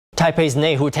Taipei's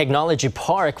Neihu Technology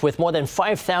Park, with more than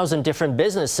 5,000 different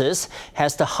businesses,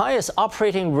 has the highest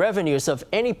operating revenues of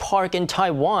any park in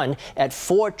Taiwan at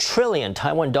 4 trillion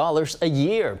Taiwan dollars a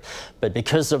year. But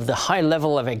because of the high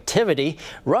level of activity,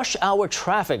 rush hour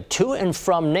traffic to and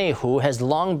from Neihu has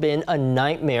long been a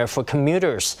nightmare for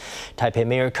commuters. Taipei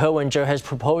Mayor Ko Wen-je has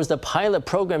proposed a pilot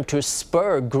program to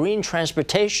spur green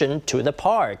transportation to the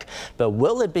park. But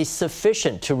will it be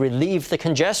sufficient to relieve the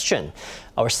congestion?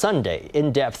 Our Sunday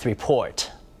in-depth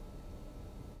report.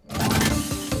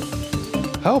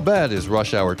 How bad is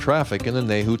rush hour traffic in the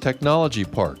Neihu Technology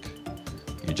Park?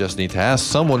 You just need to ask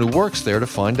someone who works there to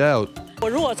find out. If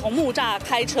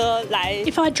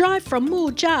I drive from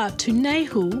Mujia to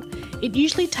Neihu, it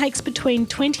usually takes between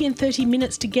 20 and 30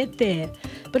 minutes to get there.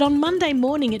 But on Monday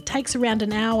morning, it takes around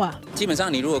an hour.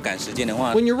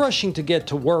 When you're rushing to get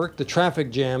to work, the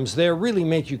traffic jams there really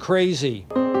make you crazy.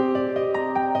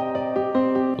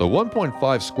 The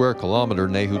 1.5 square kilometer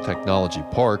Neihu Technology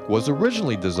Park was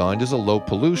originally designed as a low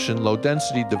pollution, low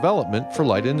density development for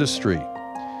light industry.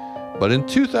 But in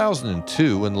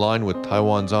 2002, in line with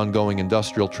Taiwan's ongoing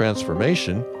industrial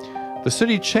transformation, the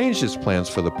city changed its plans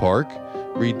for the park,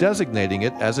 redesignating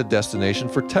it as a destination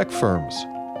for tech firms.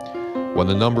 When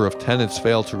the number of tenants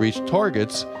failed to reach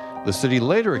targets, the city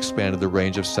later expanded the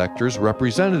range of sectors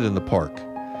represented in the park.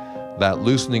 That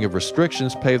loosening of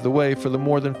restrictions paved the way for the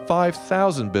more than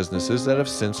 5,000 businesses that have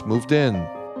since moved in.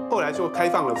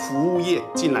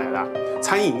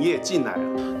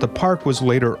 The park was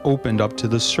later opened up to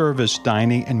the service,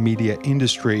 dining, and media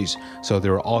industries, so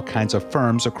there are all kinds of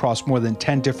firms across more than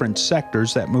 10 different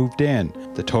sectors that moved in.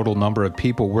 The total number of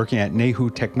people working at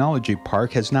Neihu Technology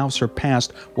Park has now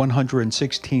surpassed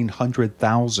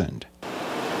 116,000.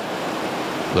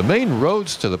 The main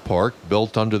roads to the park,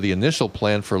 built under the initial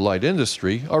plan for light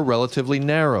industry, are relatively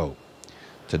narrow.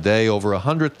 Today, over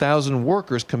 100,000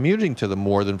 workers commuting to the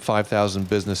more than 5,000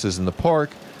 businesses in the park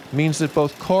means that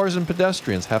both cars and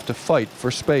pedestrians have to fight for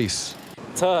space.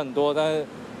 There's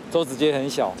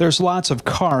lots of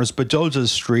cars, but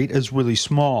Zhou's Street is really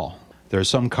small. There are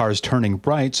some cars turning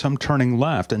right, some turning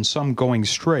left, and some going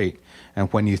straight.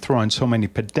 And when you throw in so many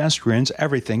pedestrians,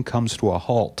 everything comes to a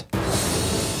halt.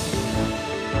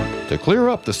 To clear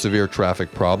up the severe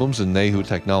traffic problems in Neihu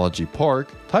Technology Park,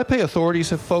 Taipei authorities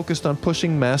have focused on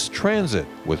pushing mass transit,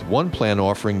 with one plan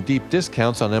offering deep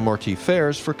discounts on MRT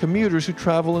fares for commuters who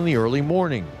travel in the early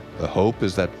morning. The hope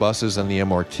is that buses and the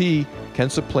MRT can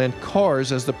supplant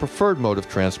cars as the preferred mode of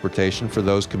transportation for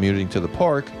those commuting to the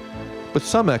park, but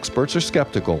some experts are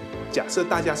skeptical.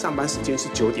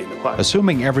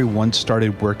 Assuming everyone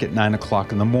started work at 9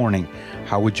 o'clock in the morning,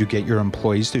 how would you get your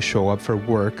employees to show up for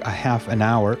work a half an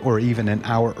hour or even an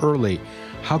hour early?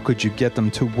 How could you get them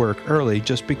to work early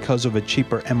just because of a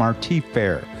cheaper MRT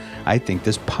fare? I think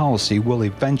this policy will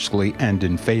eventually end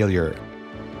in failure.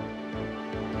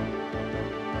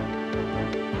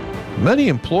 Many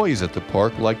employees at the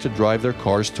park like to drive their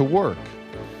cars to work,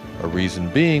 a reason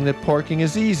being that parking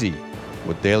is easy,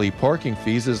 with daily parking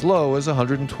fees as low as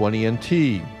 120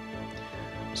 NT.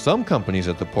 Some companies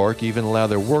at the park even allow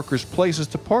their workers places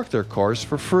to park their cars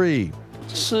for free. When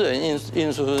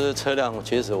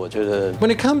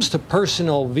it comes to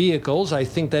personal vehicles, I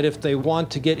think that if they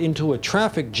want to get into a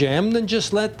traffic jam, then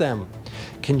just let them.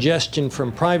 Congestion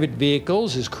from private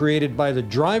vehicles is created by the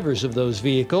drivers of those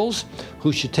vehicles,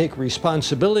 who should take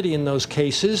responsibility in those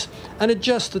cases and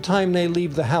adjust the time they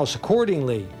leave the house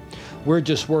accordingly. We're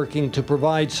just working to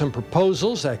provide some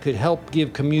proposals that could help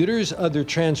give commuters other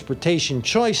transportation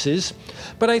choices,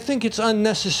 but I think it's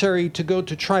unnecessary to go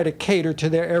to try to cater to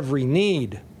their every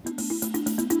need.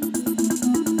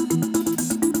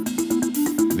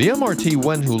 The MRT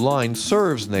Wenhu line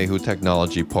serves Neihu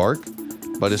Technology Park,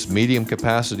 but its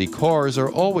medium-capacity cars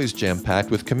are always jam-packed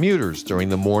with commuters during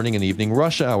the morning and evening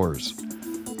rush hours.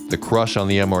 The crush on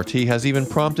the MRT has even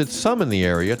prompted some in the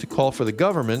area to call for the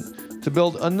government to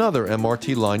build another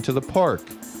MRT line to the park.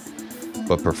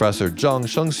 But Professor Zhang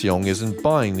Shengxiong isn't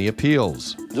buying the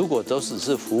appeals.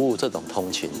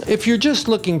 If you're just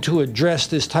looking to address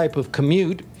this type of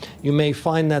commute, you may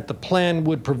find that the plan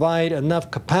would provide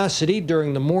enough capacity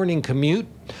during the morning commute,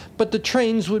 but the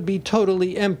trains would be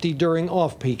totally empty during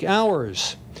off-peak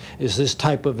hours. Is this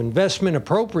type of investment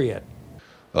appropriate?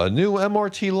 A new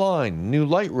MRT line, new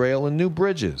light rail, and new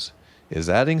bridges. Is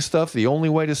adding stuff the only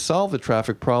way to solve the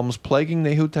traffic problems plaguing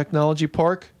Neihu Technology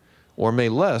Park? Or may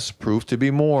less prove to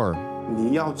be more?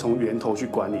 你要从源头去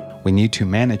管理。 We need to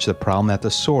manage the problem at the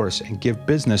source and give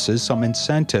businesses some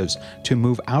incentives to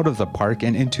move out of the park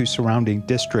and into surrounding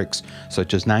districts,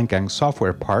 such as Nangang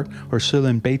Software Park or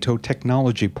Shilin Beito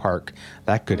Technology Park.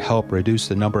 That could help reduce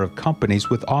the number of companies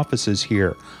with offices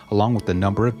here, along with the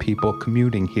number of people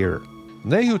commuting here.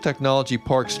 Neihu Technology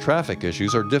Park's traffic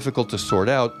issues are difficult to sort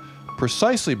out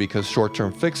precisely because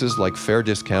short-term fixes like fare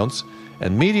discounts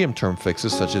and medium-term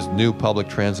fixes such as new public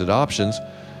transit options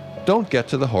don't get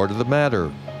to the heart of the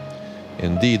matter.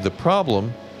 Indeed, the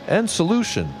problem and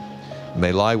solution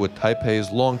may lie with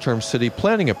Taipei's long-term city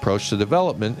planning approach to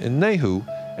development in Neihu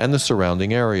and the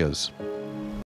surrounding areas.